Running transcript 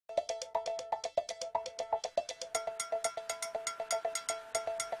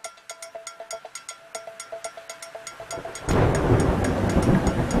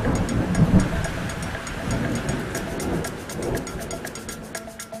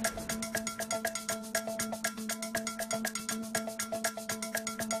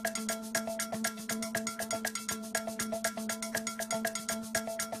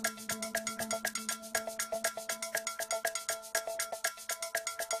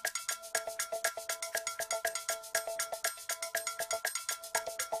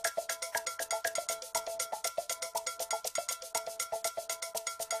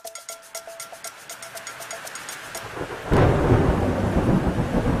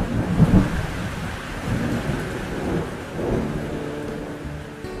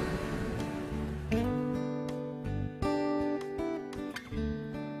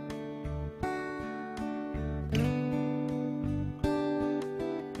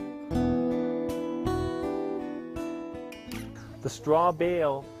The straw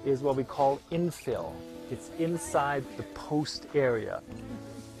bale is what we call infill. It's inside the post area.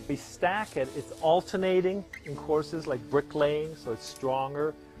 We stack it, it's alternating in courses like bricklaying, so it's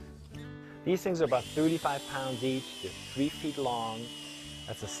stronger. These things are about 35 pounds each, they're 3 feet long.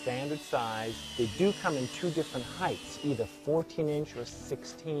 That's a standard size. They do come in 2 different heights, either 14-inch or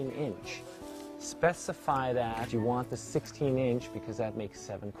 16-inch. Specify that you want the 16-inch because that makes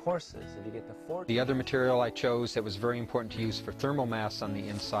 7 courses. If you get the 14. The other material I chose that was very important to use for thermal mass on the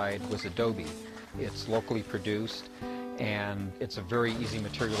inside was adobe. It's locally produced and it's a very easy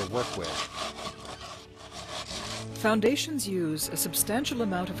material to work with. Foundations use a substantial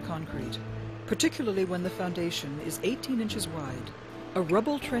amount of concrete, particularly when the foundation is 18 inches wide. A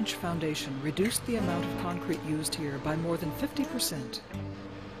rubble trench foundation reduced the amount of concrete used here by more than 50%.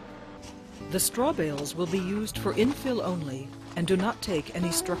 The straw bales will be used for infill only and do not take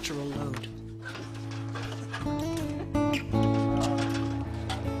any structural load.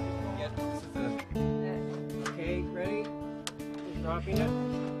 Okay, ready? Dropping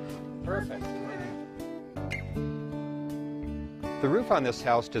it. Perfect. The roof on this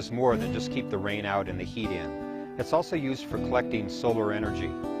house does more than just keep the rain out and the heat in. It's also used for collecting solar energy.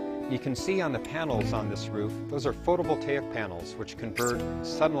 You can see on the panels on this roof, those are photovoltaic panels which convert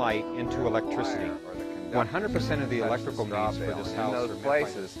sunlight into electricity. 100% of the electrical needs for this house in those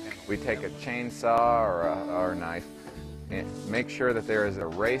places, we take a chainsaw or a knife and make sure that there is a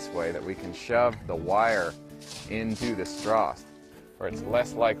raceway that we can shove the wire into the straw, where it's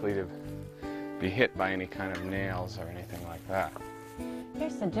less likely to be hit by any kind of nails or anything like that.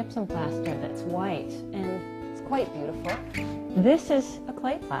 Here's the gypsum plaster that's white, and it's quite beautiful. This is a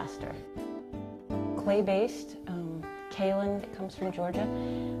clay plaster, clay-based, kaolin that comes from Georgia.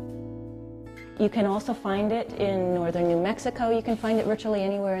 You can also find it in northern New Mexico. You can find it virtually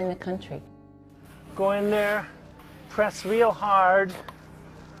anywhere in the country. Go in there, press real hard,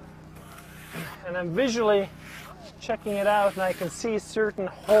 and I'm visually checking it out, and I can see certain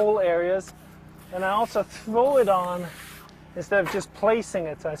hole areas, and I also throw it on instead of just placing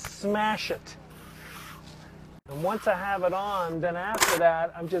it, so I smash it. And once I have it on, then after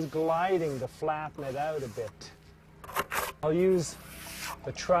that, I'm just gliding to flatten it out a bit. I'll use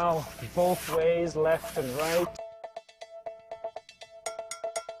the trowel both ways, left and right.